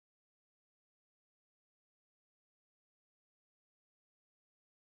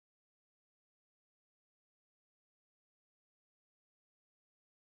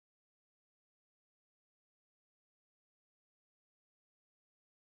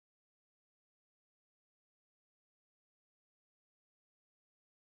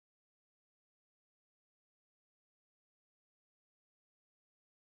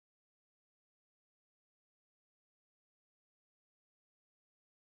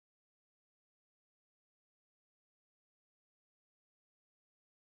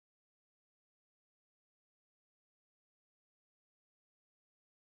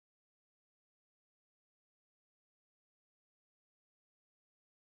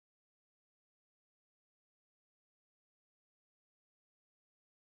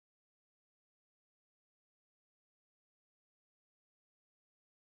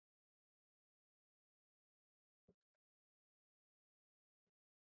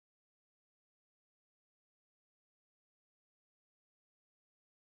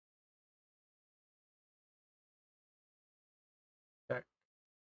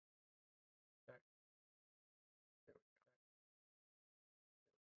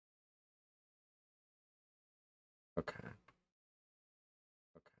Okay.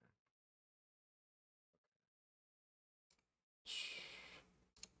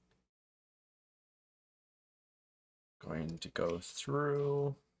 Going to go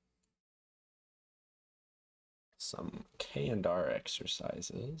through some K&R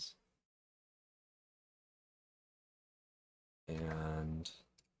exercises and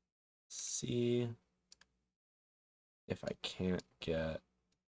see if I can't get a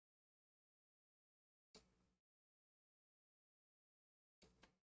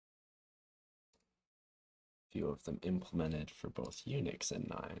few of them implemented for both Unix and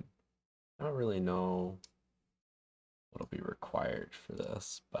 9. I don't really know what'll be required for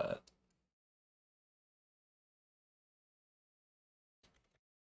this, but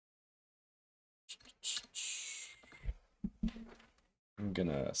I'm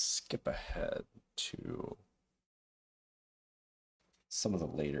gonna skip ahead to some of the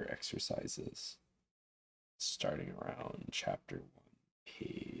later exercises, starting around chapter 1,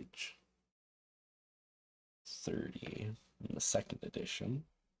 page 30 in the second edition,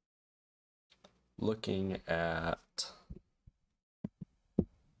 looking at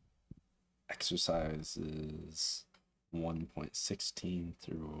exercises 1.16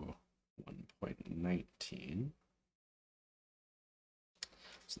 through 1.19.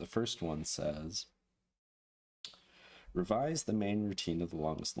 So the first one says, revise the main routine of the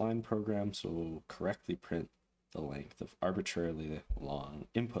longest line program so it will correctly print the length of arbitrarily long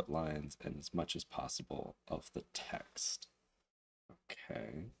input lines and as much as possible of the text.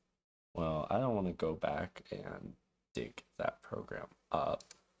 Okay. Well, I don't want to go back and dig that program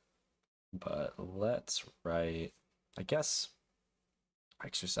up, but let's write, I guess,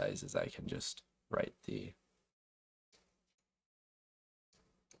 exercises. I can just write the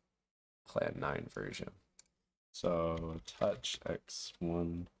Plan 9 version. So touch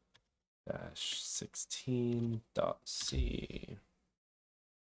x1-16.c.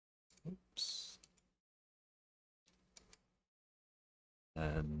 Oops.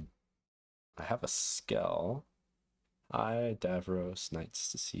 Then I have a skell. Hi, Davros, nice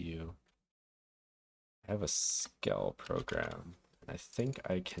to see you. I have a skell program. I think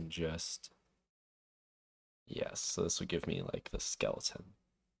I can just, yes, so this will give me like the skeleton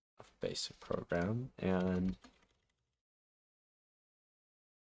of basic program, and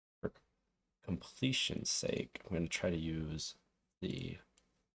for completion's sake, I'm going to try to use the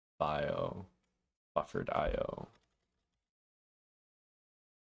buffered IO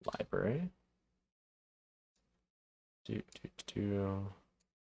library. Let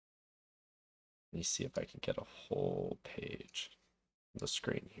me see if I can get a whole page on the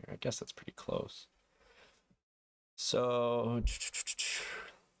screen here. I guess that's pretty close. So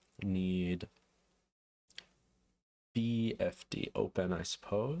need BFD open, I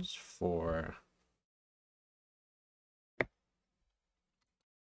suppose, for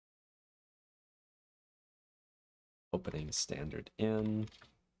opening standard in.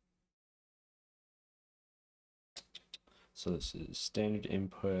 So this is standard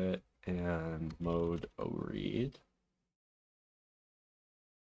input and mode ORead.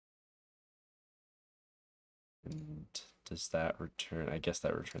 And does that return? I guess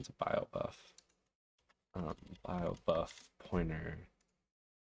that returns a BioBuff. BioBuff pointer.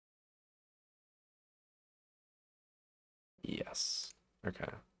 Yes. Okay.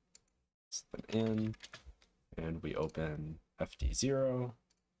 So then in, and we open FD0.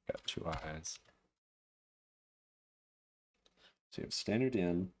 Got two eyes. So you have standard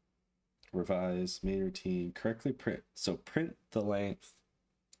in, revise, main routine, correctly print. So print the length.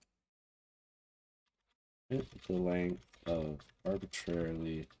 Print the length of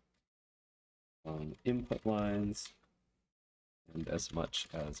arbitrarily input lines and as much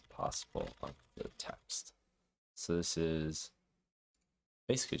as possible of the text. So this is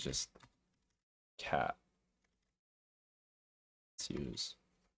basically just cat. Let's use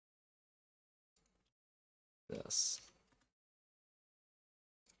this.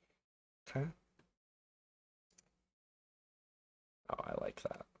 Okay. Oh, I like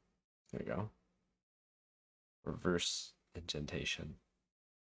that. There you go. Reverse indentation.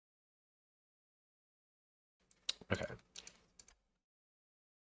 Okay.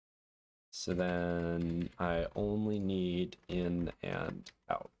 So then I only need in and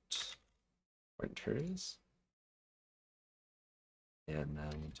out pointers. And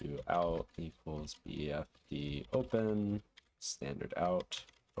then we'll do out equals BFD open, standard out,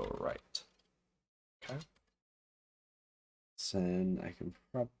 go right. Okay. So then I can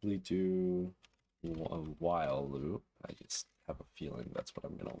probably do a while loop. I just have a feeling that's what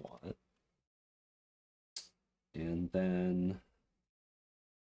I'm gonna want. And then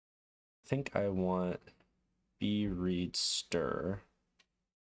I think I want B read stir.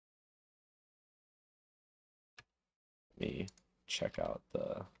 Let me check out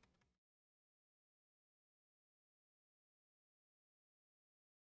the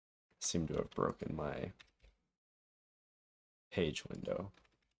seem to have broken my page window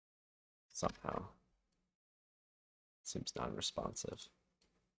somehow. Seems non-responsive.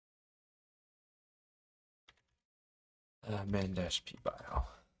 Man-p bio.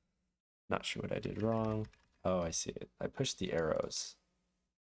 Not sure what I did wrong. Oh, I see it. I pushed the arrows.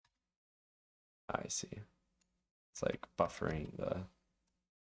 I see. It's like buffering the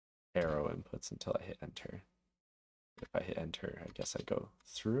arrow inputs until I hit enter. If I hit enter, I guess I go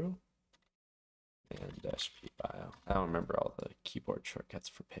through. And -p bio. I don't remember all the keyboard shortcuts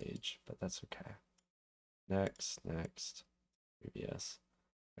for page, but that's okay. Next, previous.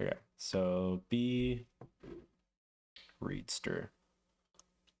 Okay, so B readster.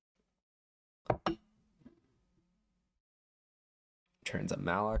 Returns a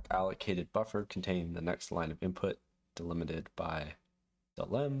malloc allocated buffer containing the next line of input delimited by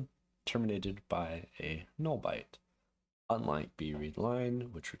delim, terminated by a null byte. Unlike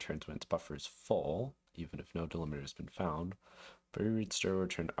BReadLine, which returns when its buffer is full, even if no delimiter has been found, BReadStir will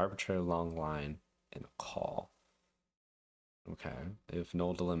return an arbitrary long line in a call. Okay, if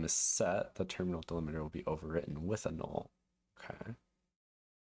null delim is set, the terminal delimiter will be overwritten with a null. Okay.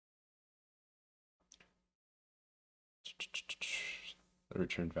 The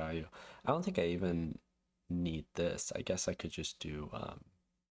return value. I don't think I even need this. I guess I could just do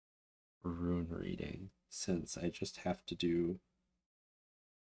rune reading, since I just have to do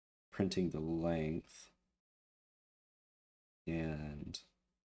printing the length and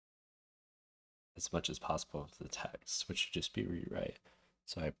as much as possible of the text, which should just be rewrite.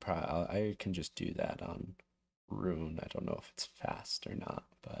 So I can just do that on rune. I don't know if it's fast or not,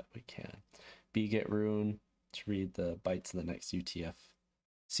 but we can. Get rune to read the bytes in the next UTF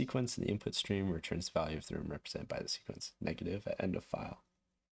sequence in the input stream, returns the value of the rune represented by the sequence negative at end of file.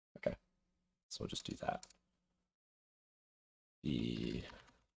 Okay, so we'll just do that. B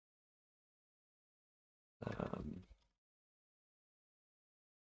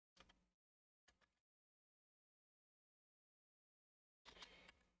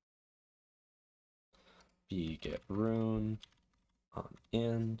get rune on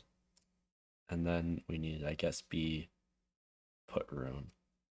end, and then we need, I guess, B put rune,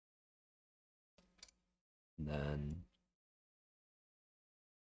 and then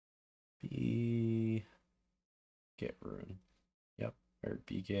B get rune. Yep, or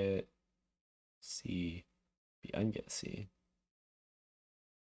B get C, B unget C.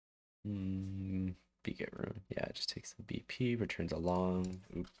 B get rune. Yeah, it just takes the BP, returns a long.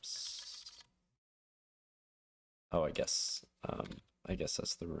 Oops. Oh, I guess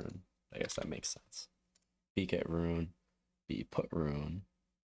that's the rune. I guess that makes sense. B get rune, B put rune.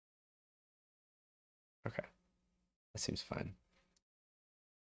 Okay, that seems fine.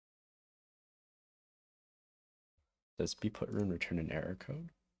 Does B put rune return an error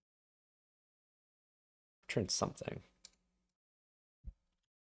code? Return something.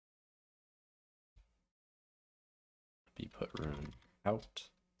 B put rune out.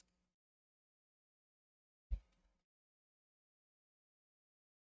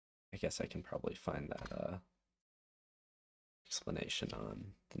 I guess I can probably find that explanation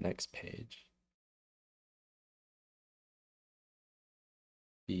on the next page.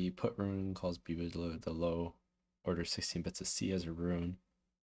 B put rune calls B with the low order 16 bits of C as a rune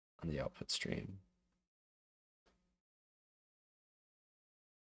on the output stream.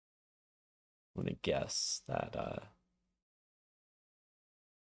 I'm gonna guess that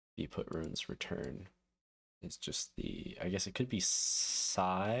B put rune's return is just the, I guess it could be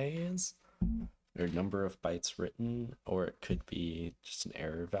size or number of bytes written, or it could be just an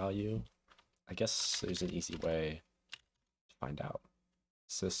error value. I guess there's an easy way to find out.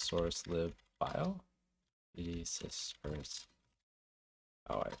 Sys source lib file. Sys source.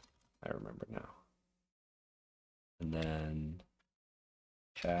 Oh, I remember now. And then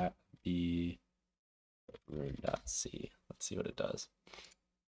cat b rune.c. Let's see what it does.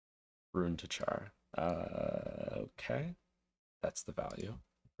 Rune to char. Okay. That's the value.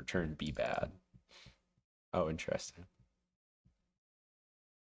 Return B bad. Oh, interesting.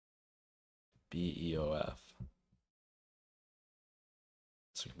 BEOF.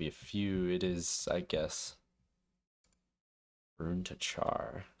 So it could be a few. It is, I guess, rune to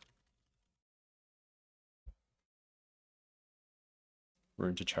char.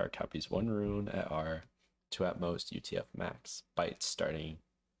 Rune to char copies one rune at R to at most UTF max bytes starting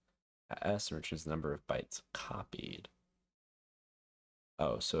at S, and returns the number of bytes copied.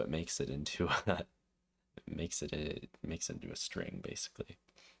 Oh, so it makes it into it makes it into a string basically.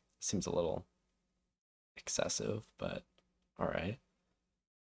 Seems a little excessive, but all right.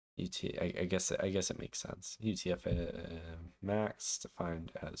 I guess it makes sense. UTF max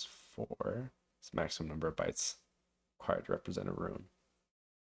defined as 4. It's maximum number of bytes required to represent a rune.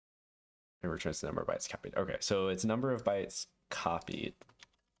 It returns the number of bytes copied. Okay, so it's number of bytes copied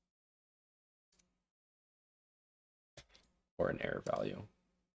or an error value.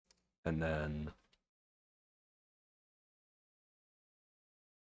 And then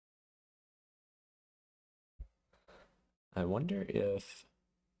I wonder if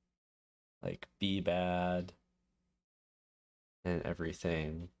like be bad and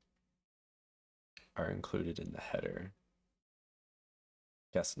everything are included in the header.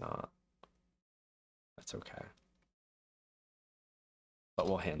 Guess not. That's okay. But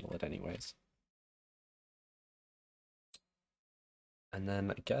we'll handle it anyways. And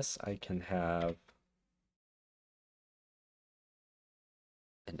then I guess I can have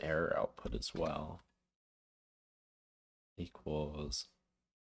an error output as well. Equals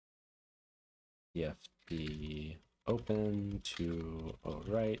EFB open to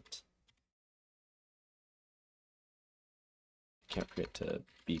write. Can't forget to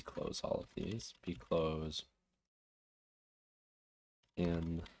bclose all of these. Bclose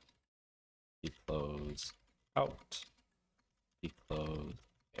in, bclose out, bclose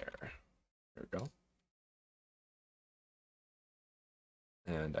error. There we go.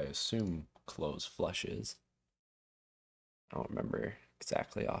 And I assume close flushes. I don't remember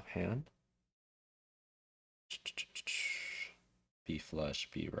exactly offhand. B flush,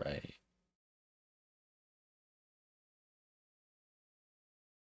 B right.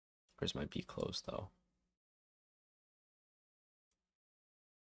 Where's my B close though?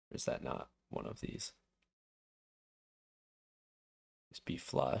 Or is that not one of these? It's B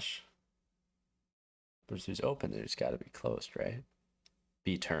flush. But if there's open, there's got to be closed, right?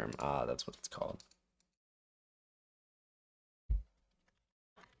 B term. Ah, that's what it's called.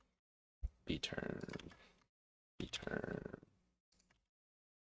 B term. B term.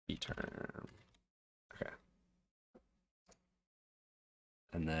 B term. Okay.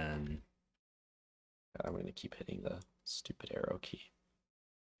 And then I'm going to keep hitting the stupid arrow key.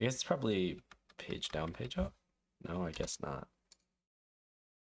 I guess it's probably page down, page up. No, I guess not.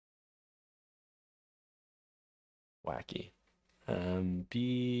 Wacky.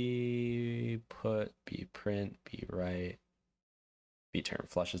 B put, B print, B write, B term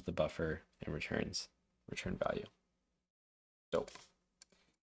flushes the buffer and returns return value. Dope.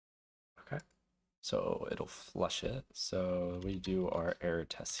 Okay, so it'll flush it. So we do our error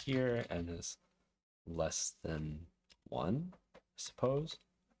test here, and is less than 1, I suppose.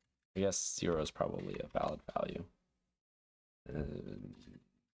 I guess 0 is probably a valid value. And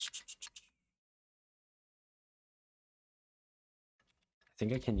I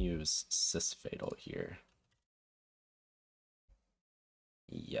think I can use sysfatal here.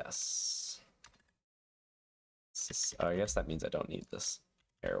 Yes. I guess that means I don't need this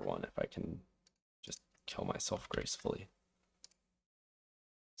error one if I can just kill myself gracefully.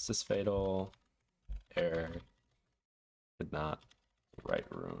 Sysfatal error could not write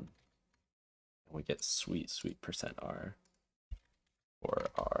rune. And we get sweet %R for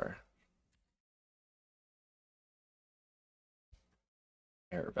our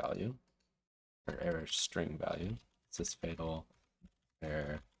error value, or error string value. Sysfatal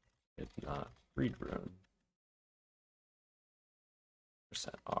error did not read rune.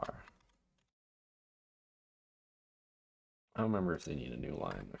 %R. I don't remember if they need a new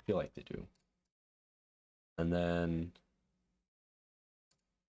line. I feel like they do. And then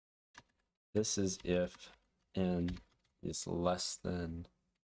this is if n is less than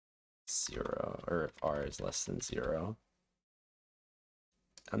 0, or if r is less than 0.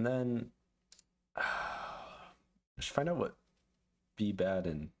 And then I should find out what be bad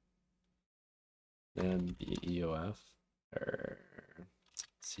and BEOF or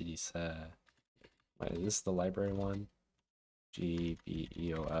CD set. Wait, is this the library one?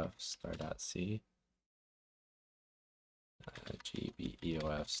 GBEOF star.c.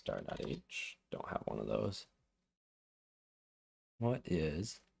 GBEOF star.h. Don't have one of those. What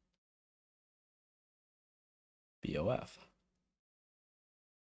is BOF?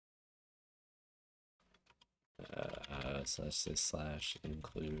 So let's say slash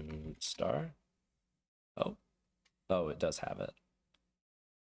include star. Oh, it does have it.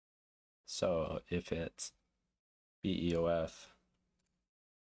 So if it's BEOF,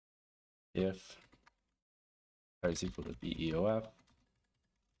 if r is equal to BEOF,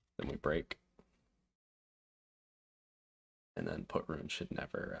 then we break. And then put rune should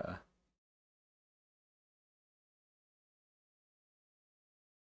never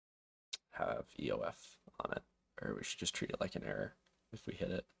have EOF on it, or we should just treat it like an error if we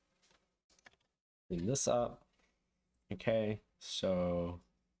hit it. Clean this up. Okay, so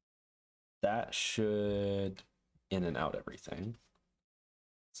that should in and out everything.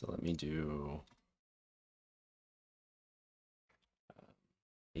 So let me do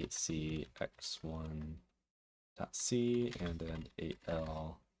 8c x1.c and then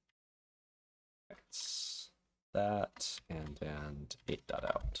 8l x that, and then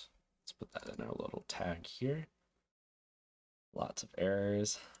 8.out. Let's put that in our little tag here. Lots of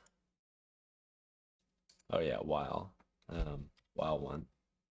errors. Oh yeah, while one,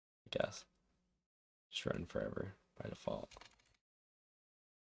 I guess. Just run forever by default.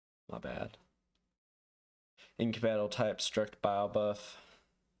 Not bad. Incompatible type struct biobuff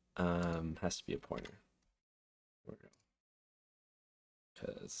has to be a pointer. There we go.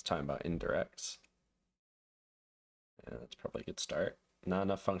 Because it's talking about indirects. Yeah, that's probably a good start. Not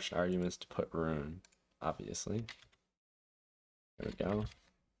enough function arguments to put rune, obviously. There we go.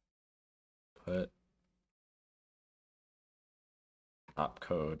 Put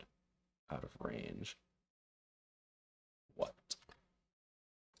opcode out of range. What?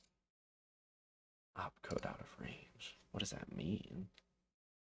 Opcode out of range. What does that mean?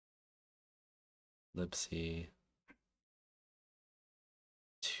 libc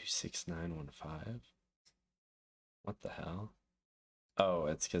 26915. What the hell? Oh,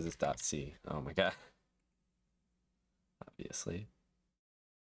 it's because it's .c. Oh my god. Obviously.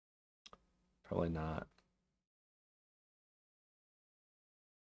 Probably not.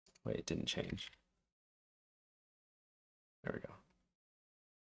 Wait, it didn't change. There we go.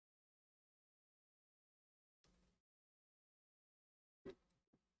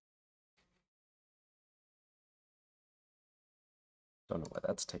 Don't know why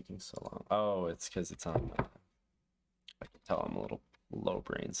that's taking so long. Oh, it's because it's on. I can tell I'm a little low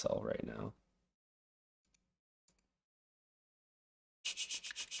brain cell right now.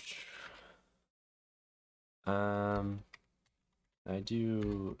 I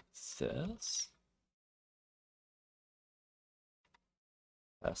do this.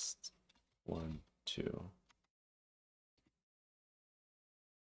 Test 1, 2.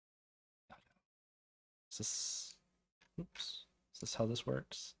 Is this? Oops. Is this how this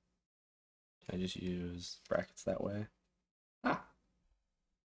works? Can I just use brackets that way? Ah.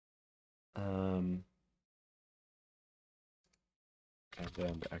 And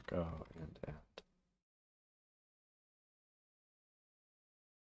then echo and add.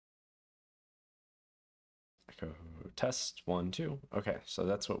 Echo test 1, 2. Okay, so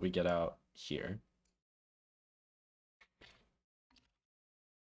that's what we get out here.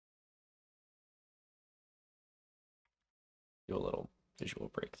 Do a little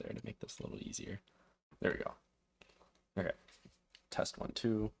visual break there to make this a little easier. There we go. Okay, test 1,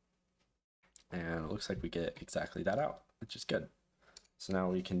 2. And it looks like we get exactly that out, which is good. So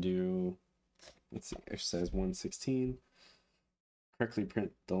now we can do, let's see, exercise 116. Correctly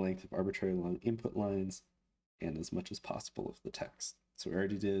print the length of arbitrary long input lines and as much as possible of the text. So we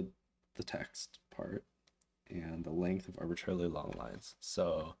already did the text part and the length of arbitrarily long lines.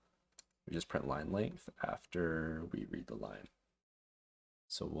 So we just print line length after we read the line.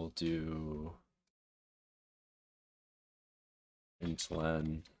 So we'll do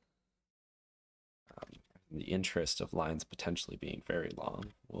int_len. In the interest of lines potentially being very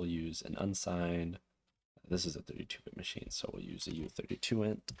long, we'll use an unsigned. This is a 32-bit machine, so we'll use a U32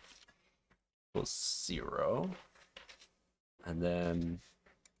 int equals 0. And then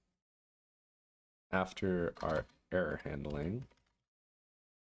after our error handling,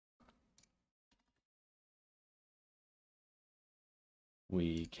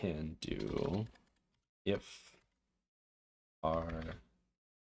 we can do if r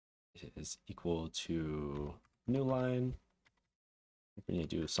is equal to new line. We need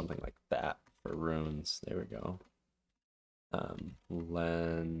to do something like that for runes. There we go.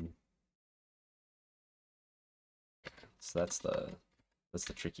 Len. So that's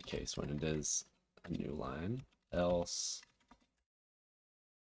the tricky case when it is a new line. Else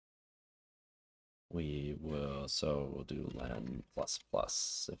we will, so we'll do len plus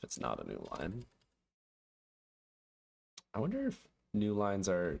plus if it's not a new line. I wonder if new lines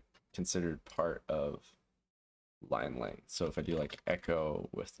are considered part of line length. So if I do like echo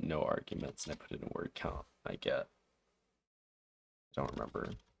with no arguments and I put it in word count, I get, I don't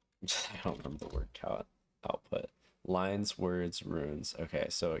remember the word count output. Lines, words, runes. Okay,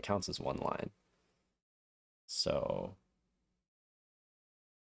 so it counts as one line. So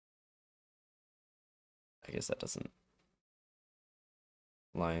I guess that doesn't.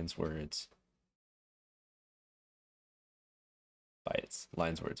 Lines, words, bytes.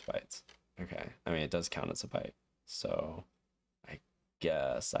 Lines, words, bytes. Okay, I mean, it does count as a byte, so I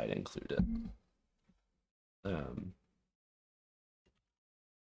guess I'd include it. Len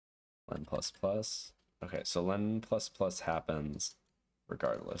plus plus. Okay, so len plus plus happens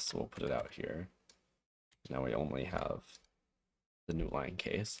regardless, so we'll put it out here. Now we only have the new line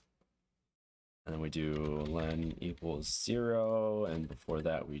case. And then we do len equals 0, and before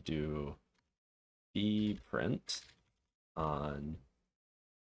that we do b print on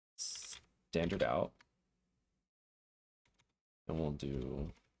standard out. And we'll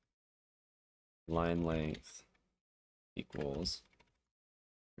do line length equals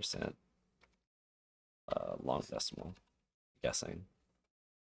percent long decimal, guessing.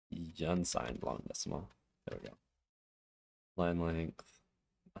 Unsigned long decimal. There we go. Line length,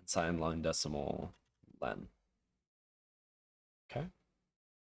 unsigned long decimal, len. Okay.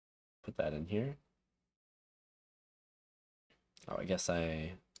 Put that in here. Oh, I guess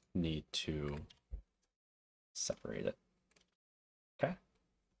I need to separate it. Okay.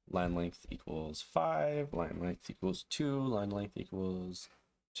 Line length equals 5, line length equals 2, line length equals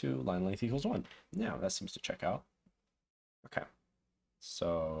 2, line length equals 1. Now that seems to check out. Okay.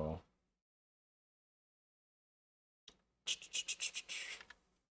 So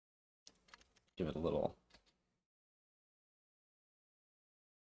give it a little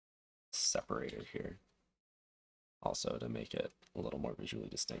separator here also to make it a little more visually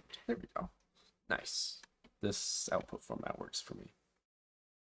distinct. There we go. Nice. This output format works for me.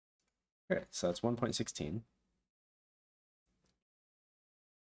 Okay, so that's 1.16.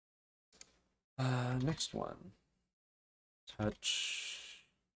 Next one. Touch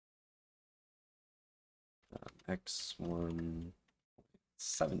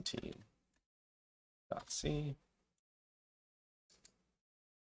x1.17.c.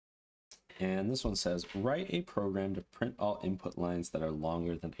 And this one says, write a program to print all input lines that are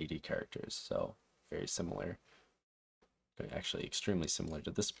longer than 80 characters. So very similar, actually extremely similar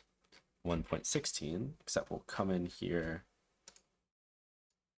to this 1.16, except we'll come in here,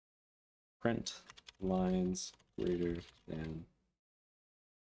 print lines greater than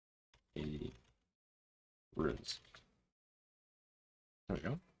 80 runes. There we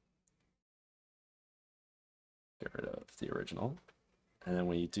go. Get rid of the original. And then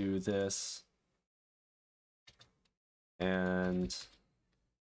we do this, and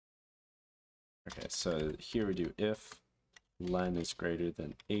okay, so here we do if len is greater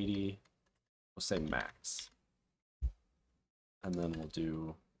than 80, we'll say max. And then we'll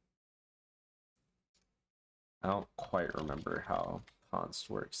do, I don't quite remember how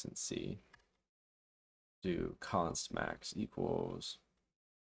const works in C. Do const max equals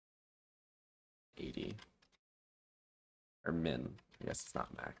 80, or min. I guess it's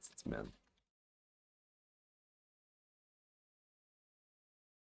not max, it's min.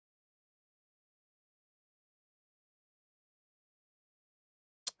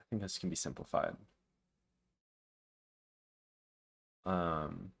 I think this can be simplified.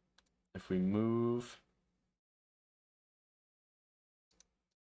 If we move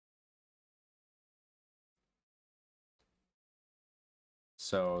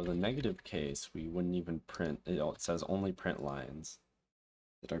so the negative case, we wouldn't even print, it says only print lines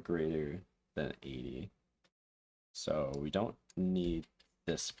that are greater than 80. So we don't need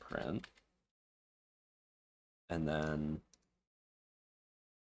this print. And then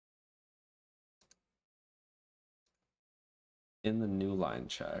in the new line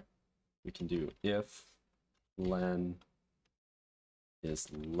check, we can do if len is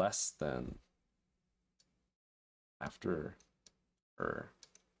less than after or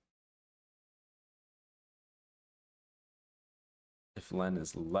if len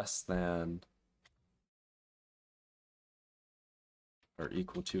is less than or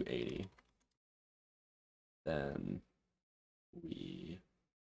equal to 80, then we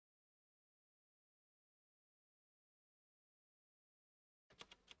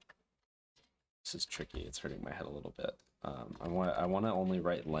this is tricky, it's hurting my head a little bit. I want to only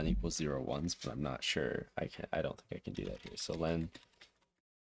write len equals 0 once, but I'm not sure I don't think I can do that here. So len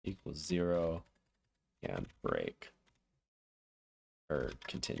equals 0 and break, or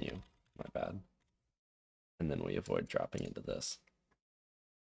continue, my bad. And then we avoid dropping into this.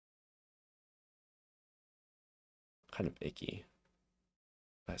 Kind of icky.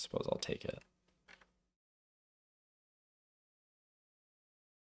 I suppose I'll take it.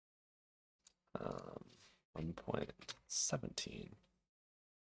 Um, 1.17.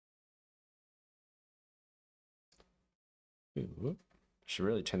 Ooh, should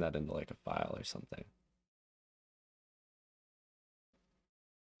really turn that into like a file or something.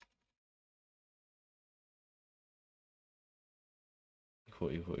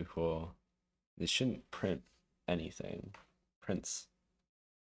 Equal. They shouldn't print anything. Prints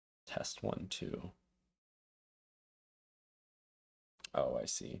test 1, 2. Oh, I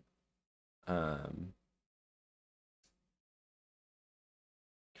see. Can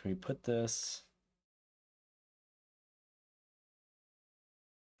we put this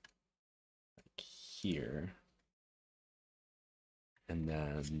like here? And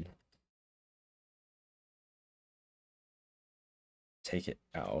then take it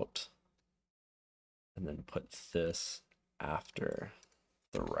out. And then put this after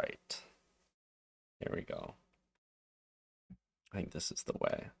the right. There we go. I think this is the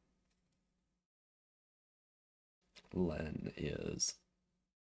way. Len is,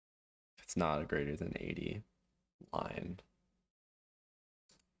 if it's not a greater than 80 line,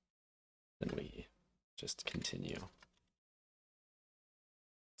 then we just continue.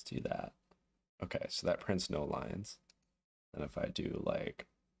 Let's do that. Okay, so that prints no lines. And if I do like,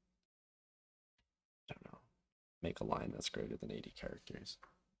 I don't know, make a line that's greater than 80 characters.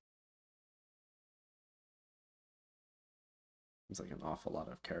 Seems like an awful lot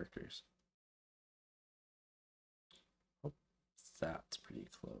of characters. Oh, that's pretty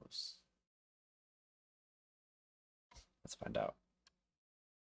close. Let's find out.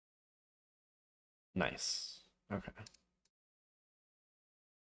 Nice. Okay.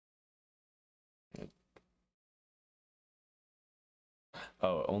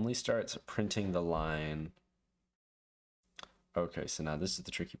 Oh, it only starts printing the line. Okay, so now this is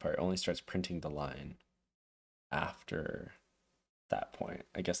the tricky part. It only starts printing the line after that point.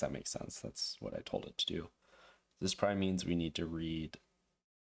 I guess that makes sense. That's what I told it to do. This probably means we need to read.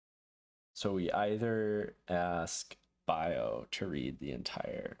 So we either ask bio to read the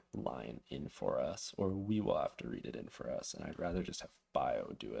entire line in for us, or we will have to read it in for us. And I'd rather just have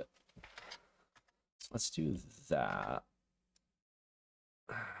bio do it. So let's do that.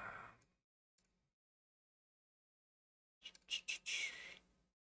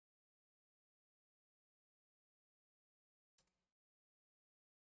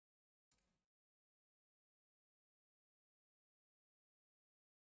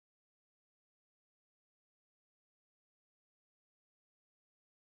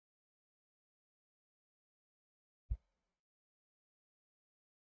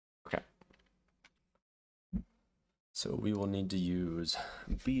 Okay. So we will need to use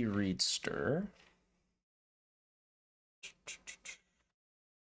read stir.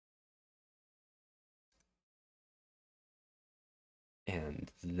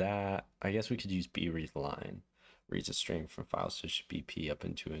 And that, I guess we could use read line. Reads a string from file switch BP up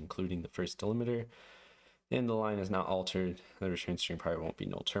into including the first delimiter. And the line is not altered. The return string probably won't be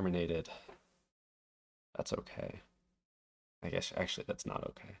null terminated. That's okay. I guess actually that's not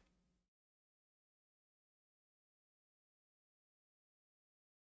okay.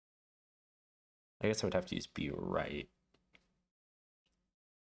 I guess I would have to use right.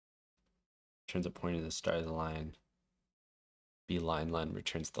 Returns a pointer to the start of the line. line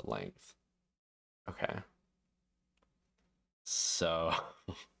returns the length. Okay. So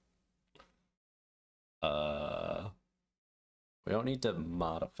we don't need to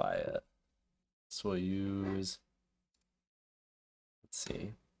modify it. So we'll use, let's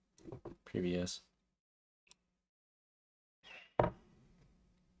see, previous.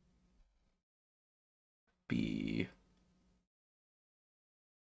 B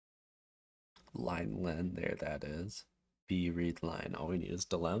line len, there that is. B read line, all we need is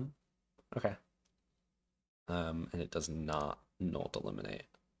delem. Okay. And it does not null eliminate.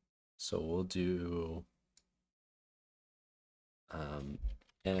 So we'll do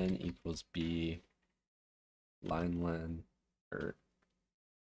n equals b line len, or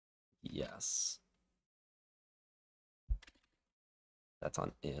yes. That's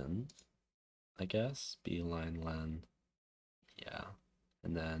on in, I guess. B line len, yeah.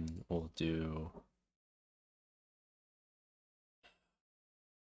 And then we'll do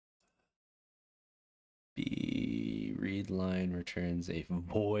B read line returns a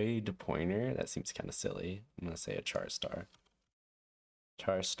void pointer. That seems kind of silly. I'm gonna say a char star.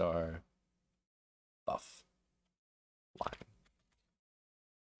 Char star buff line.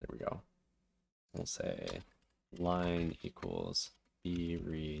 There we go. We'll say line equals B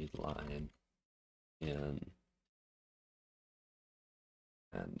read line in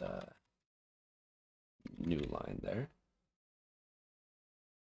and new line there.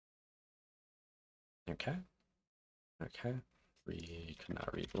 Okay. Okay. We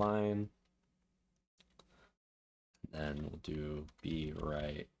cannot read line. Then we'll do B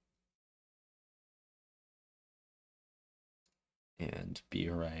right. And B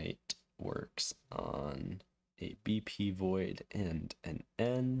right works on a BP void and an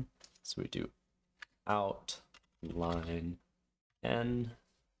N. So we do out line n,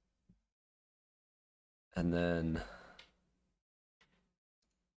 and then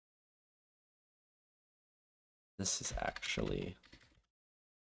this is actually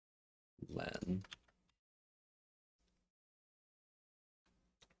len.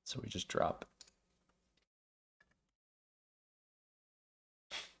 So we just drop,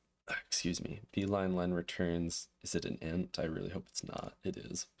 excuse me, bline len returns, is it an int? I really hope it's not. It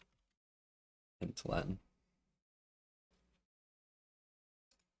is. Int len.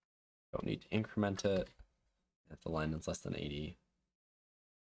 Don't need to increment it. If the line is less than 80,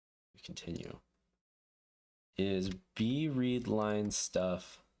 we continue. Is b read line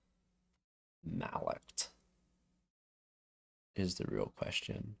stuff malloc? Is the real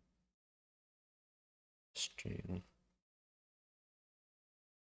question. String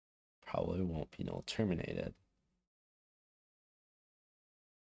probably won't be null terminated.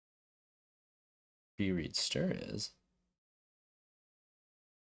 B read stir is.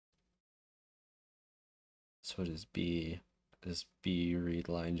 So does B read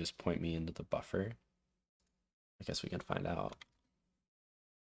line just point me into the buffer? I guess we can find out.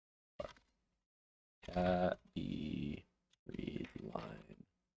 Cat B read line.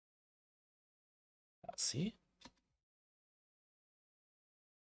 See?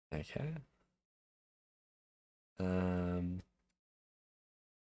 Okay.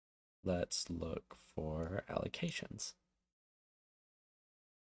 Let's look for allocations.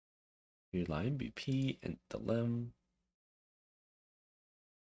 Read line BP and the lim.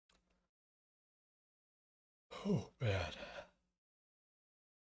 Oh man.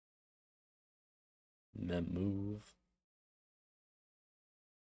 Mem move.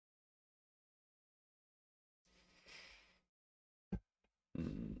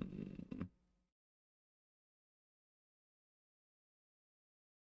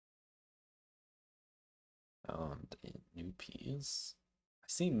 Found in new piece. I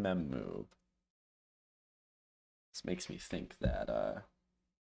see mem move. This makes me think that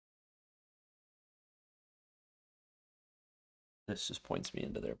this just points me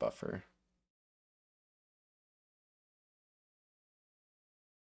into their buffer.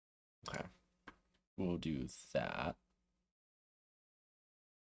 Okay, we'll do that.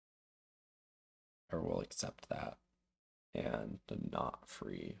 Or we'll accept that and not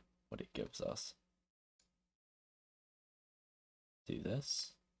free what it gives us. Do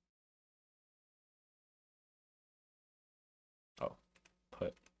this. Oh,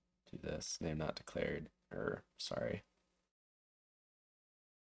 put, do this, name not declared, or sorry.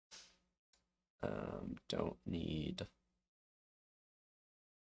 Don't need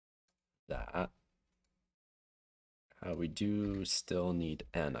that. We do still need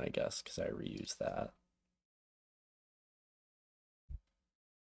n, I guess, because I reuse that.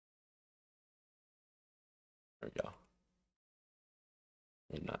 There we go.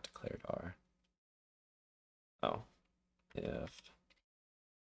 Name not declared r. Oh, if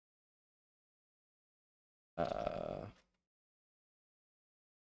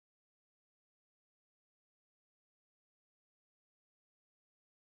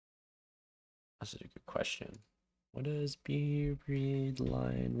that's a good question. What does b read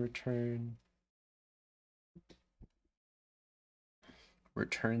line return?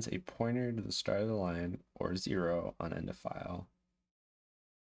 Returns a pointer to the start of the line or 0 on end of file.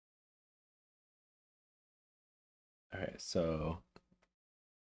 Okay, so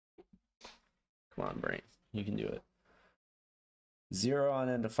come on, brain, you can do it. 0 on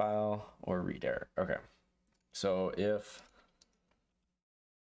end of file or read error. Okay, so if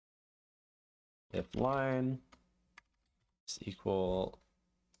line is equal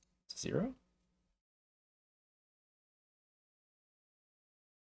to 0,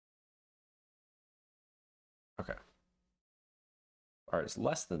 okay, r is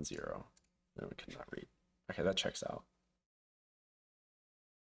less than 0, then we cannot read. Okay, that checks out.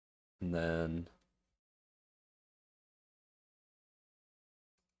 And then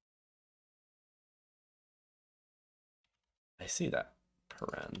I see that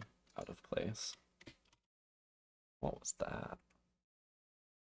paren out of place. What was that?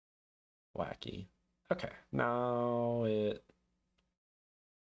 Wacky. Okay, now it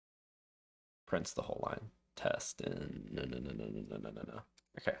prints the whole line. Test and no.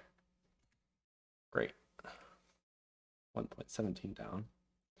 Okay, great. 1.17 down.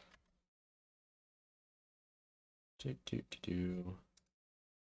 Let's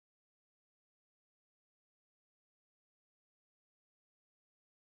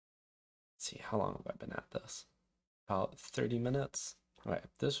see, how long have I been at this? About 30 minutes. All right,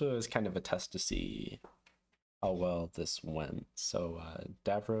 this was kind of a test to see how well this went. So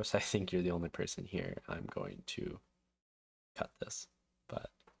Davros, I think you're the only person here. I'm going to cut this, but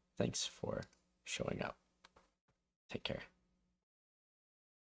thanks for showing up. Take care.